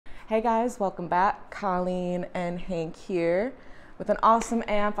Hey guys, welcome back. Colleen and Hank here with an awesome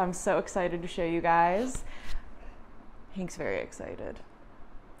amp. I'm so excited to show you guys. Hank's very excited,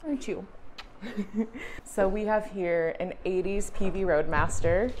 aren't you? So we have here an 80's Peavey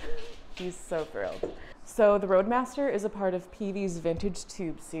Roadmaster. He's so thrilled. So the Roadmaster is a part of Peavey's vintage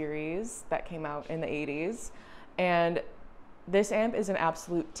tube series that came out in the 80's. And this amp is an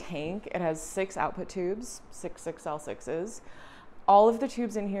absolute tank. It has 6 output tubes, 6 6L6s. All of the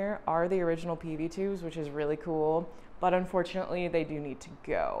tubes in here are the original Peavey tubes, which is really cool, but unfortunately they do need to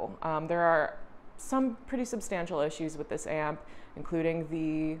go. There are some pretty substantial issues with this amp, including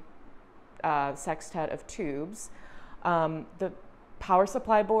the sextet of tubes. The power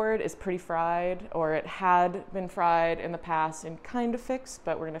supply board is pretty fried, or it had been fried in the past and kind of fixed,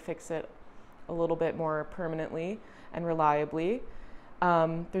 but we're going to fix it a little bit more permanently and reliably.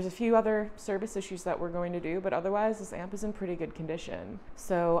 There's a few other service issues that we're going to do, but otherwise this amp is in pretty good condition.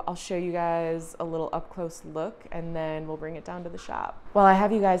 So I'll show you guys a little up close look and then we'll bring it down to the shop. While I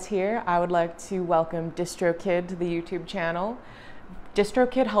have you guys here, I would like to welcome DistroKid to the YouTube channel.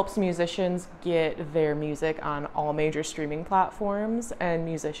 DistroKid helps musicians get their music on all major streaming platforms, and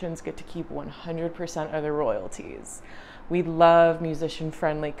musicians get to keep 100% of their royalties. We love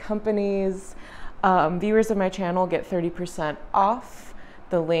musician-friendly companies. Viewers of my channel get 30% off.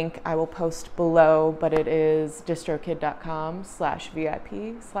 The link I will post below, but it is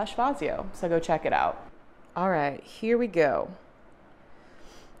distrokid.com/VIP/Fazio. So go check it out. All right, here we go.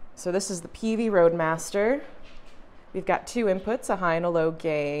 So this is the Peavey Roadmaster. We've got 2 inputs, a high and a low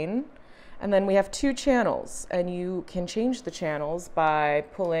gain. And then we have 2 channels, and you can change the channels by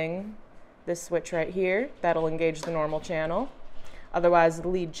pulling this switch right here. That'll engage the normal channel. Otherwise, the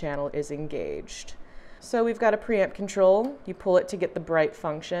lead channel is engaged. So we've got a preamp control. You pull it to get the bright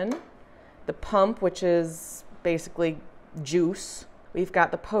function. The pump, which is basically juice. We've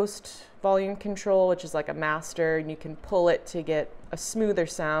got the post volume control, which is like a master, and you can pull it to get a smoother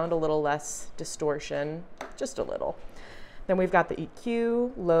sound, a little less distortion, just a little. Then we've got the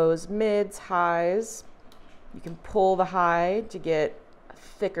EQ, lows, mids, highs. You can pull the high to get a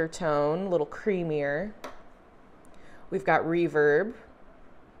thicker tone, a little creamier. We've got reverb.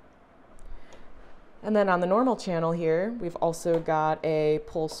 And then on the normal channel here, we've also got a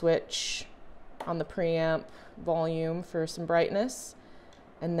pull switch on the preamp volume for some brightness,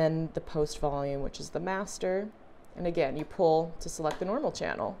 and then the post volume, which is the master. And again, you pull to select the normal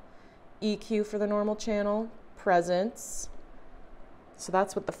channel. EQ for the normal channel, presence. So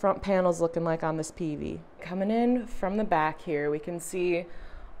that's what the front panel's looking like on this Peavey. Coming in from the back here, we can see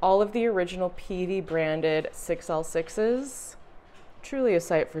all of the original Peavey branded 6L6s. Truly a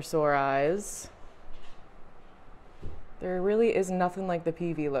sight for sore eyes. There really is nothing like the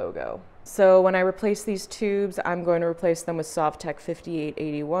Peavey logo. So when I replace these tubes, I'm going to replace them with Sovtek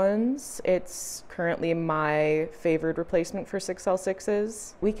 5881s. It's currently my favored replacement for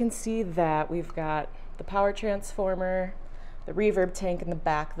 6L6s. We can see that we've got the power transformer, the reverb tank in the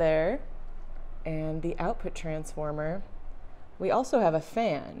back there, and the output transformer. We also have a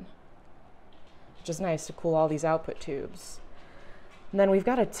fan, which is nice to cool all these output tubes. And then we've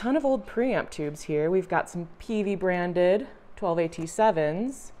got a ton of old preamp tubes here. We've got some Peavey branded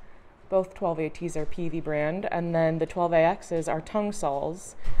 12AT7s. Both 12ATs are Peavey brand. And then the 12AXs are tongue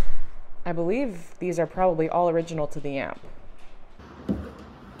saws. I believe these are probably all original to the amp.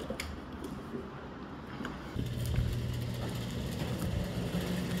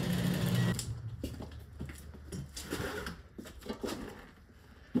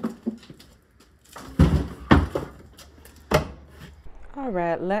 All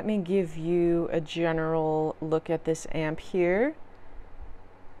right, let me give you a general look at this amp here.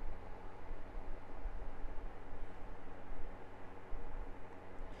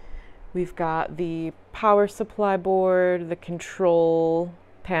 We've got the power supply board, the control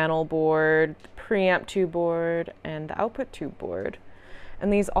panel board, the preamp tube board, and the output tube board.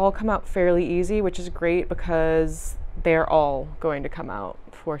 And these all come out fairly easy, which is great because they're all going to come out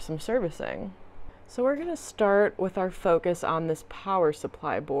for some servicing. So we're going to start with our focus on this power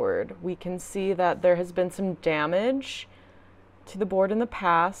supply board. We can see that there has been some damage to the board in the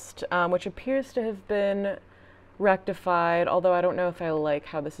past, which appears to have been rectified, although I don't know if I like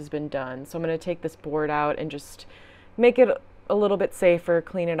how this has been done. So I'm going to take this board out and just make it a little bit safer,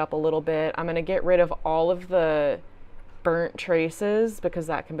 clean it up a little bit. I'm going to get rid of all of the burnt traces because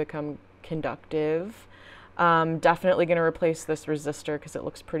that can become conductive. Definitely going to replace this resistor because it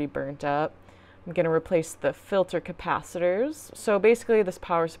looks pretty burnt up. I'm going to replace the filter capacitors. So basically this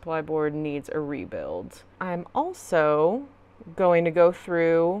power supply board needs a rebuild. I'm also going to go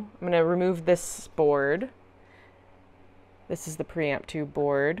through, I'm going to remove this board. This is the preamp tube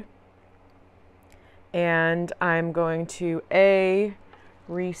board. And I'm going to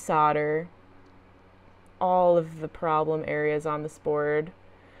resolder all of the problem areas on this board,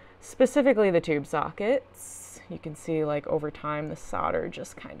 specifically the tube sockets. You can see like over time the solder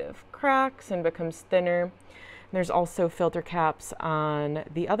just kind of cracks and becomes thinner. There's also filter caps on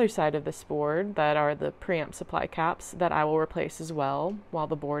the other side of this board that are the preamp supply caps that I will replace as well while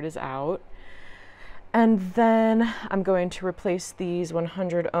the board is out. And then I'm going to replace these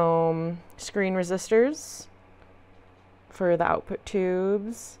 100 ohm screen resistors for the output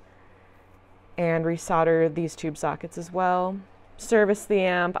tubes and resolder these tube sockets as well. Service the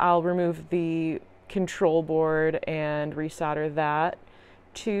amp. I'll remove the control board and resolder that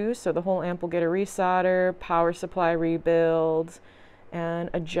too, so the whole amp will get a resolder, power supply rebuild, and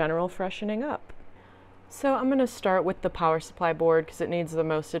a general freshening up. So I'm going to start with the power supply board because it needs the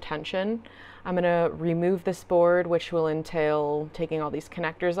most attention. I'm going to remove this board, which will entail taking all these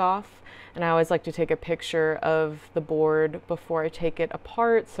connectors off, and I always like to take a picture of the board before I take it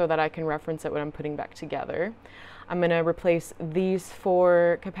apart so that I can reference it when I'm putting back together. I'm going to replace these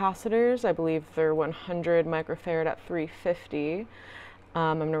 4 capacitors. I believe they're 100 microfarad at 350.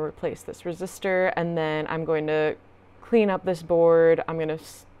 I'm going to replace this resistor, and then I'm going to clean up this board. I'm going to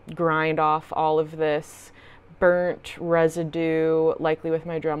grind off all of this burnt residue, likely with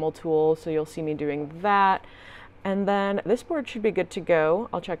my Dremel tool, so you'll see me doing that. And then this board should be good to go.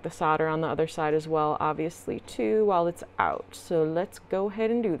 I'll check the solder on the other side as well, obviously, too, while it's out. So let's go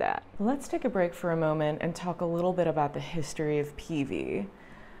ahead and do that. Let's take a break for a moment and talk a little bit about the history of Peavey.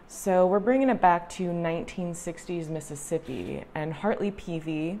 So we're bringing it back to 1960s Mississippi, and Hartley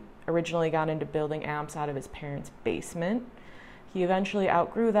Peavey originally got into building amps out of his parents' basement. He eventually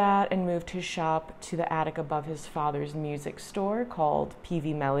outgrew that and moved his shop to the attic above his father's music store called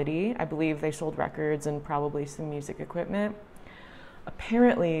Peavey Melody. I believe they sold records and probably some music equipment.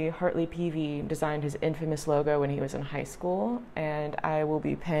 Apparently, Hartley Peavey designed his infamous logo when he was in high school, and I will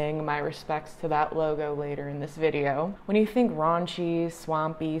be paying my respects to that logo later in this video. When you think raunchy,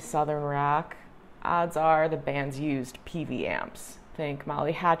 swampy, southern rock, odds are the band's used Peavey amps. Think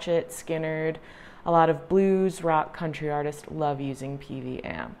Molly Hatchet, Skynyrd. A lot of blues, rock, country artists love using Peavey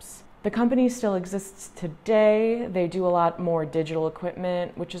amps. The company still exists today. They do a lot more digital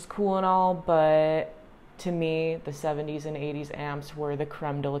equipment, which is cool and all, but to me, the 70s and 80s amps were the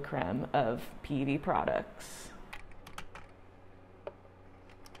creme de la creme of Peavey products.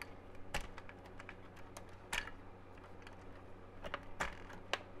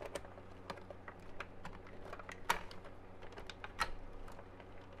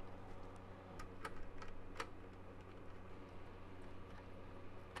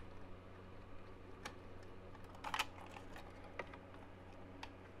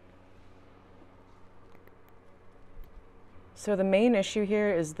 So the main issue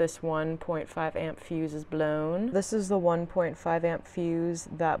here is this 1.5 amp fuse is blown. This is the 1.5 amp fuse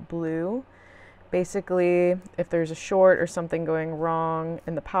that blew. Basically, if there's a short or something going wrong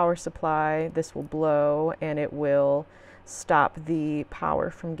in the power supply, this will blow and it will stop the power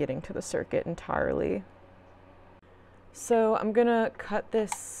from getting to the circuit entirely. So I'm gonna cut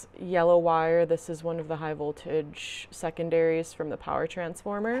this yellow wire. This is one of the high voltage secondaries from the power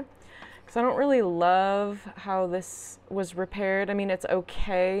transformer. So I don't really love how this was repaired. I mean, it's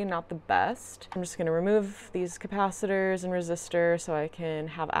okay, not the best. I'm just gonna remove these capacitors and resistor so I can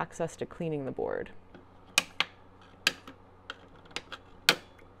have access to cleaning the board.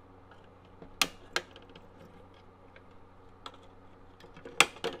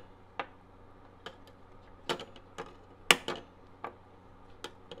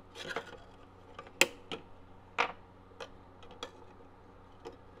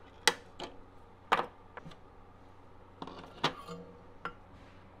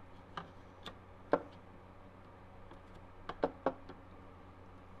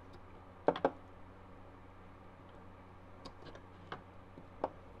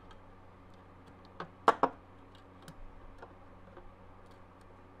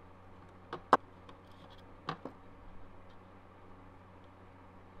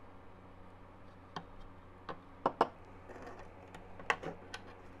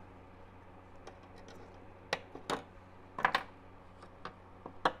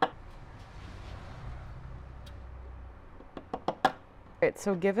 Right,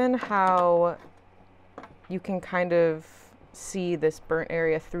 so given how you can kind of see this burnt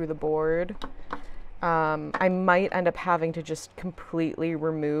area through the board, I might end up having to just completely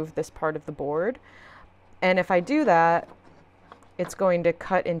remove this part of the board. And if I do that, it's going to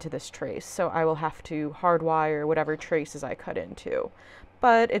cut into this trace. So I will have to hardwire whatever traces I cut into.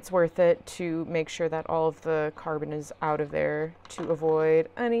 But it's worth it to make sure that all of the carbon is out of there to avoid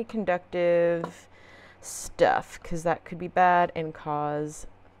any conductive stuff, because that could be bad and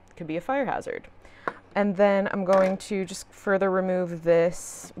could be a fire hazard. And then I'm going to just further remove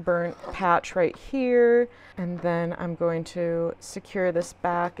this burnt patch right here. And then I'm going to secure this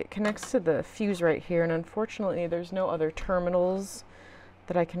back. It connects to the fuse right here. And unfortunately, there's no other terminals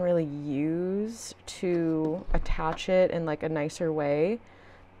that I can really use to attach it in like a nicer way.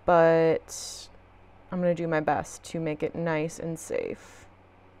 But I'm going to do my best to make it nice and safe.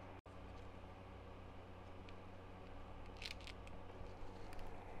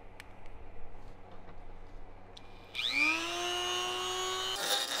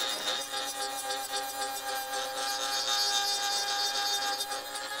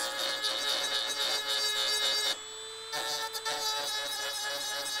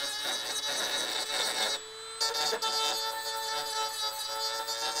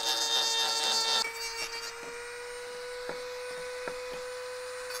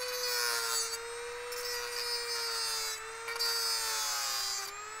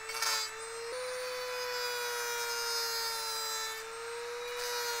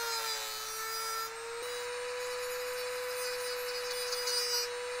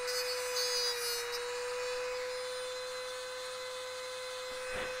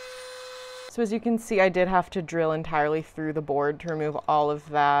 So as you can see, I did have to drill entirely through the board to remove all of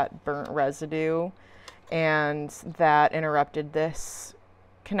that burnt residue, and that interrupted this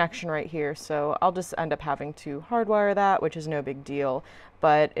connection right here. So I'll just end up having to hardwire that, which is no big deal,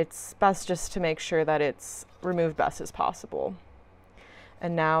 but it's best just to make sure that it's removed best as possible.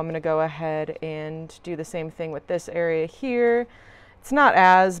 And now I'm going to go ahead and do the same thing with this area here. It's not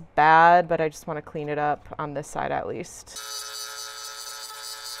as bad, but I just want to clean it up on this side at least.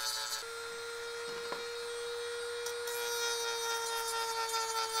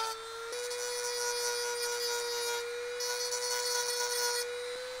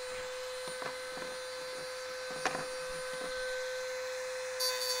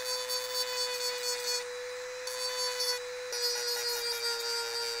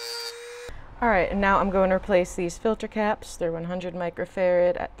 All right, and now I'm going to replace these filter caps. They're 100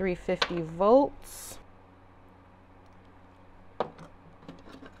 microfarad at 350 volts.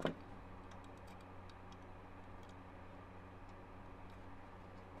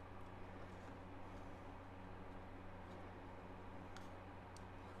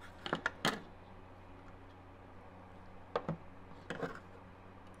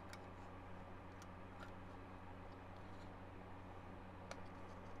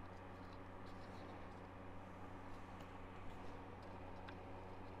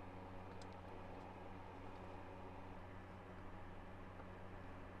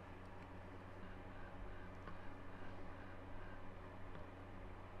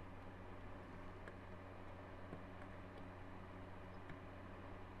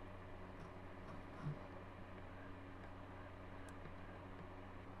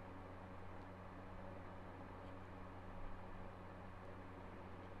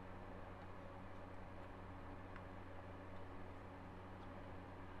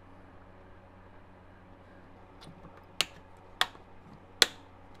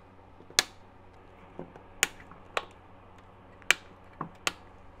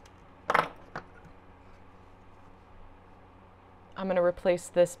 I'm going to replace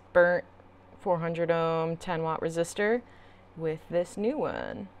this burnt 400 ohm 10 watt resistor with this new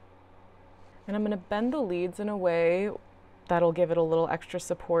one. And I'm going to bend the leads in a way that'll give it a little extra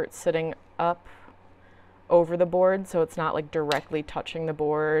support sitting up over the board, so it's not like directly touching the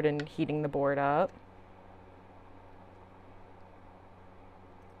board and heating the board up.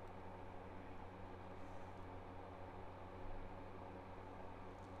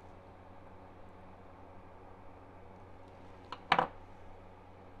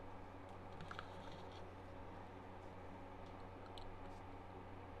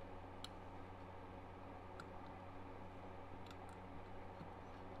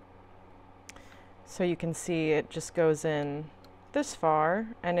 So you can see it just goes in this far,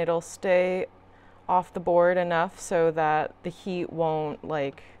 and it'll stay off the board enough so that the heat won't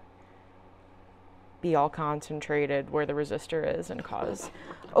like be all concentrated where the resistor is and cause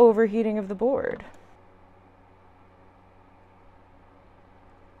overheating of the board.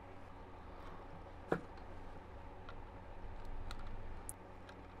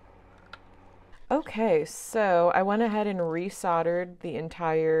 Okay, so I went ahead and resoldered the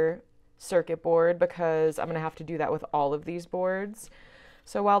entire circuit board because I'm going to have to do that with all of these boards.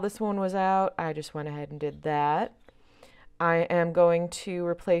 So while this one was out, I just went ahead and did that. I am going to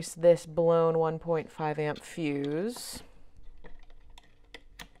replace this blown 1.5 amp fuse.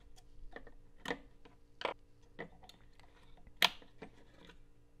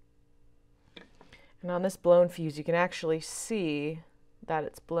 And on this blown fuse, you can actually see that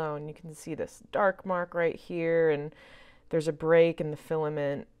it's blown. You can see this dark mark right here, and there's a break in the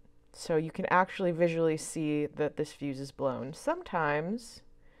filament. So you can actually visually see that this fuse is blown. Sometimes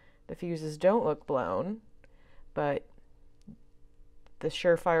the fuses don't look blown, but the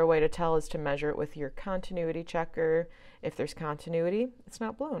surefire way to tell is to measure it with your continuity checker. If there's continuity, it's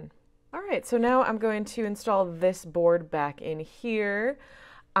not blown. All right, so now I'm going to install this board back in here.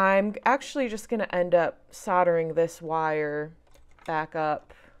 I'm actually just going to end up soldering this wire back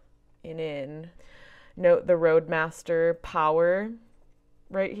up and in. Note the Roadmaster power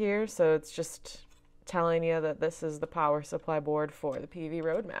right here, so it's just telling you that this is the power supply board for the Peavey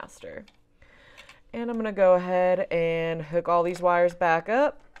Roadmaster. And I'm going to go ahead and hook all these wires back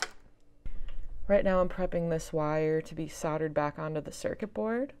up. Right now I'm prepping this wire to be soldered back onto the circuit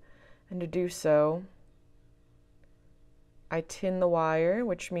board. And to do so, I tin the wire,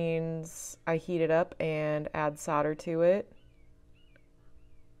 which means I heat it up and add solder to it.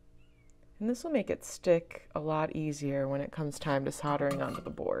 And this will make it stick a lot easier when it comes time to soldering onto the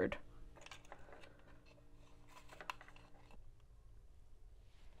board.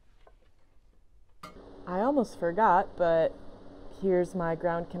 I almost forgot, but here's my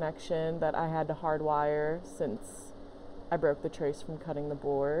ground connection that I had to hardwire since I broke the trace from cutting the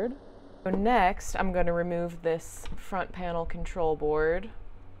board. So next, I'm going to remove this front panel control board.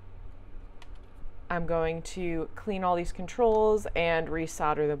 I'm going to clean all these controls and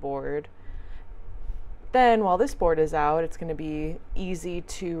resolder the board. Then, while this board is out, it's going to be easy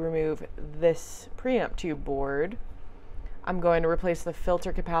to remove this preamp tube board. I'm going to replace the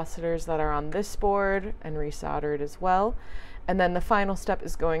filter capacitors that are on this board and resolder it as well. And then the final step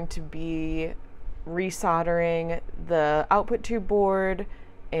is going to be resoldering the output tube board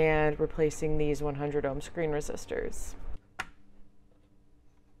and replacing these 100 ohm screen resistors.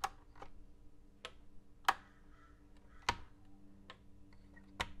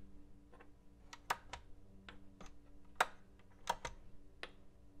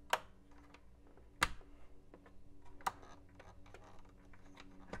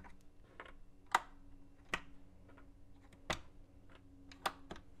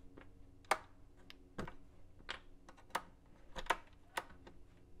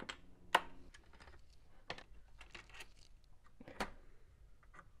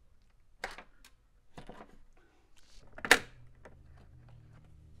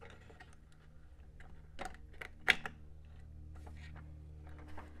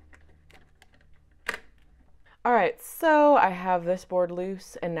 All right, so I have this board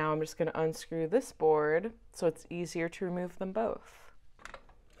loose, and now I'm just going to unscrew this board so it's easier to remove them both.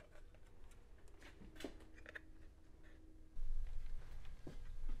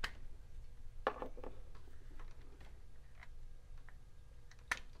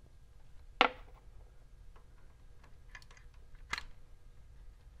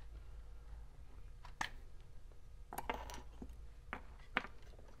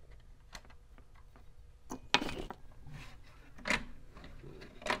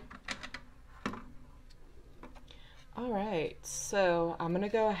 Alright, so I'm going to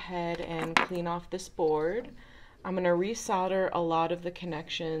go ahead and clean off this board. I'm going to resolder a lot of the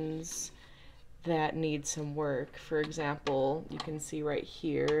connections that need some work. For example, you can see right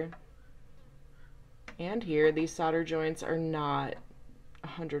here and here, these solder joints are not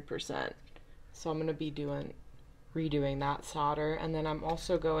 100%. So I'm going to be redoing that solder. And then I'm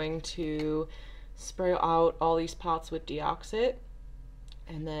also going to spray out all these pots with deoxit.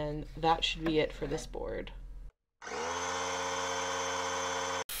 And then that should be it for this board.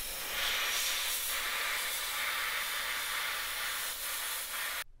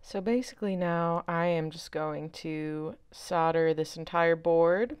 So basically now I am just going to solder this entire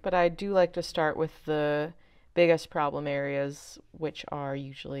board, but I do like to start with the biggest problem areas, which are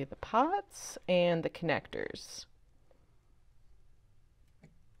usually the pots and the connectors.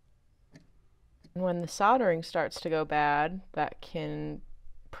 And when the soldering starts to go bad, that can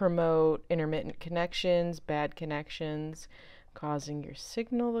promote intermittent connections, bad connections, causing your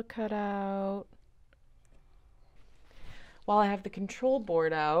signal to cut out. While I have the control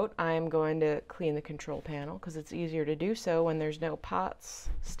board out, I'm going to clean the control panel because it's easier to do so when there's no pots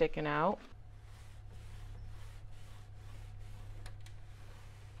sticking out.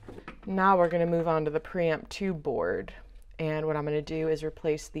 Now we're going to move on to the preamp tube board. And what I'm going to do is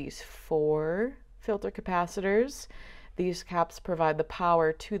replace these 4 filter capacitors. These caps provide the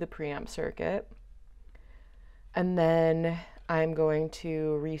power to the preamp circuit. And then I'm going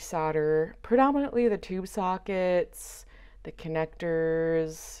to resolder predominantly the tube sockets, the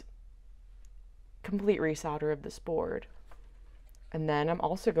connectors, complete resolder of this board. And then I'm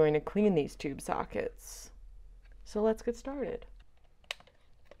also going to clean these tube sockets. So let's get started.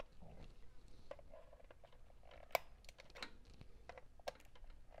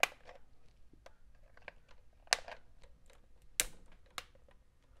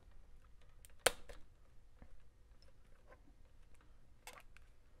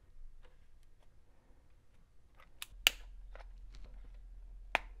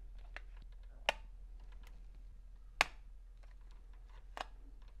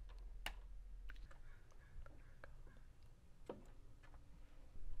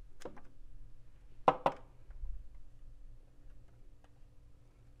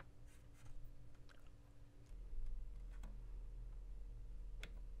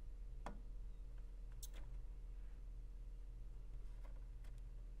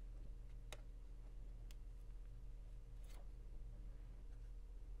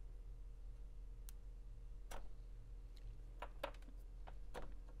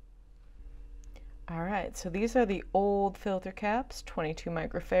 All right, so these are the old filter caps, 22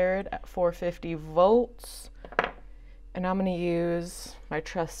 microfarad at 450 volts. And I'm going to use my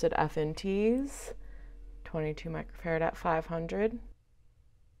trusted FNTs, 22 microfarad at 500.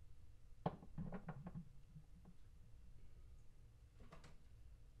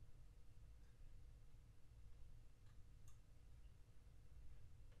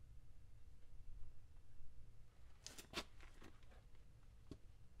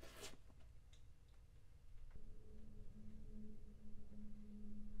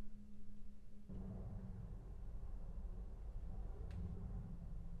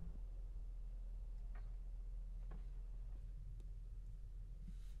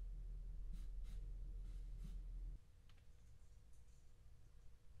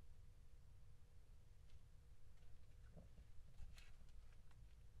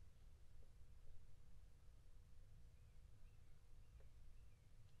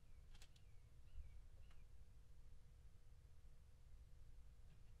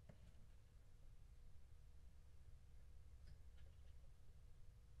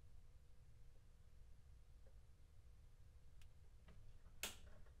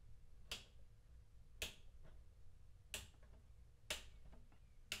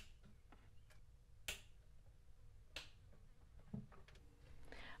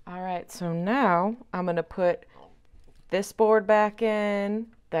 All right, so now I'm going to put this board back in,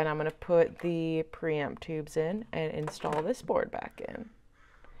 then I'm going to put the preamp tubes in and install this board back in.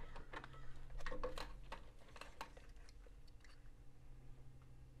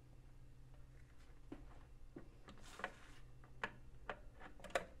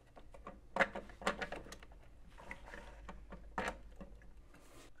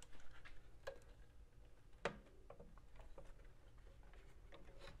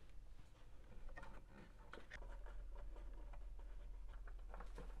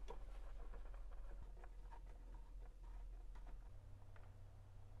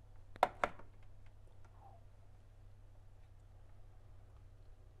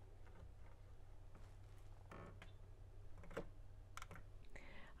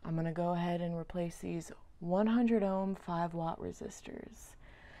 I'm going to go ahead and replace these 100 ohm 5 watt resistors.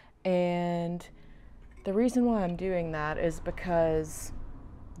 And the reason why I'm doing that is because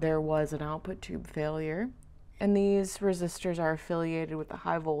there was an output tube failure, and these resistors are affiliated with the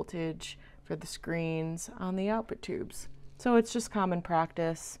high voltage for the screens on the output tubes. So it's just common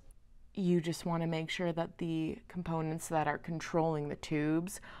practice. You just want to make sure that the components that are controlling the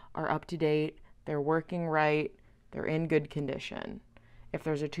tubes are up to date, they're working right, they're in good condition. If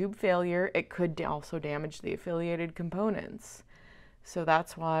there's a tube failure, it could also damage the affiliated components. So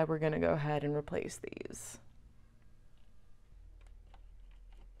that's why we're going to go ahead and replace these.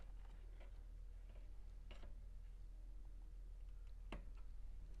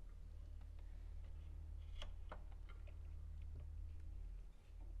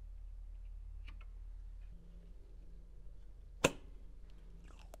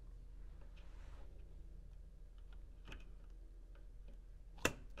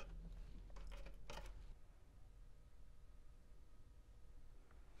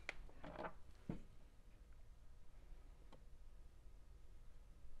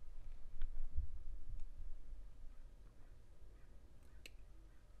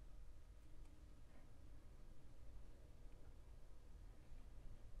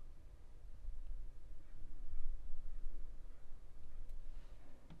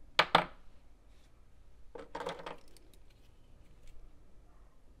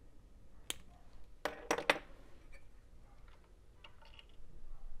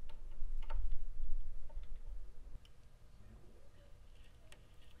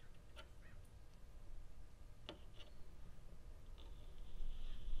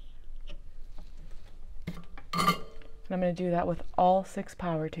 And I'm going to do that with all 6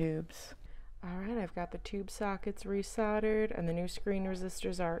 power tubes. All right, I've got the tube sockets resoldered and the new screen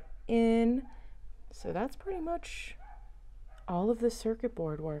resistors are in. So that's pretty much all of the circuit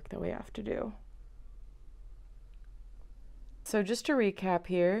board work that we have to do. So just to recap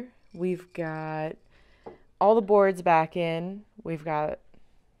here, we've got all the boards back in. We've got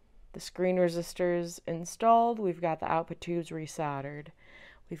the screen resistors installed. We've got the output tubes resoldered.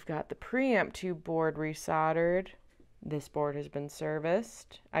 We've got the preamp tube board resoldered. This board has been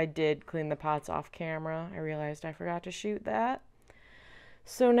serviced. I did clean the pots off camera. I realized I forgot to shoot that.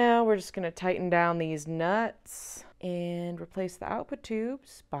 So now we're just going to tighten down these nuts and replace the output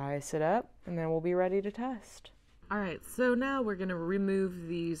tubes, bias it up, and then we'll be ready to test. All right, so now we're going to remove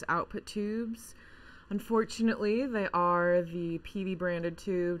these output tubes. Unfortunately, they are the Peavey branded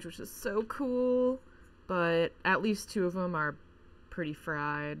tubes, which is so cool, but at least 2 of them are pretty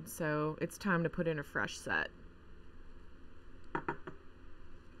fried, so it's time to put in a fresh set.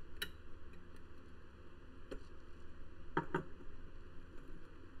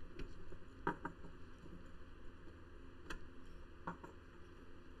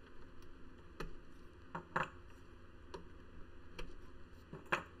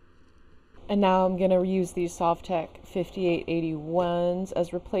 And now I'm going to use these Softtech 5881s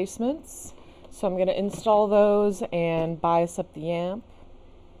as replacements. So I'm going to install those and bias up the amp.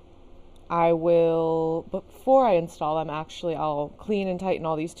 Before I install them, actually, I'll clean and tighten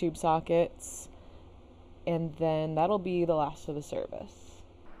all these tube sockets, and then that'll be the last of the service.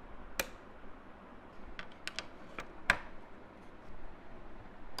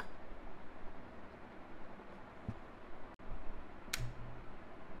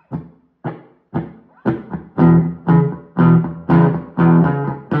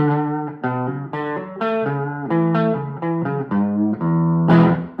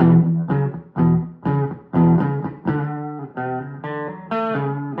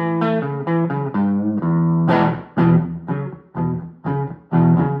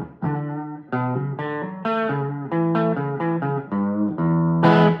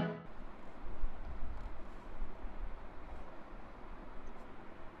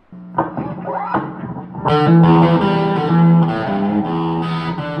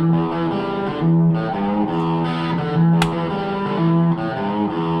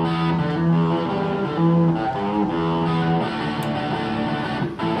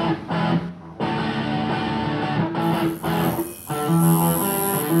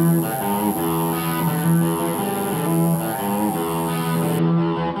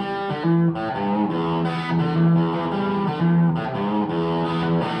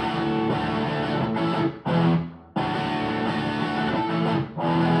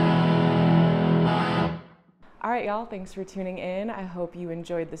 Alright y'all, thanks for tuning in. I hope you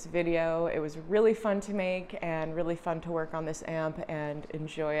enjoyed this video. It was really fun to make and really fun to work on this amp and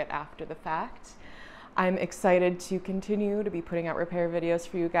enjoy it after the fact. I'm excited to continue to be putting out repair videos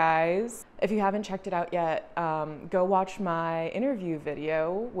for you guys. If you haven't checked it out yet, go watch my interview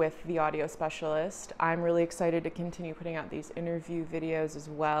video with the audio specialist. I'm really excited to continue putting out these interview videos as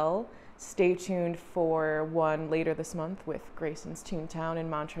well. Stay tuned for one later this month with Grayson's Toontown in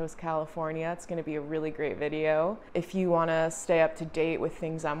Montrose, California. It's going to be a really great video. If you want to stay up to date with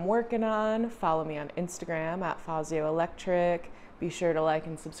things I'm working on, follow me on Instagram at FazioElectric. Be sure to like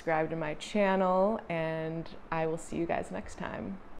and subscribe to my channel, and I will see you guys next time.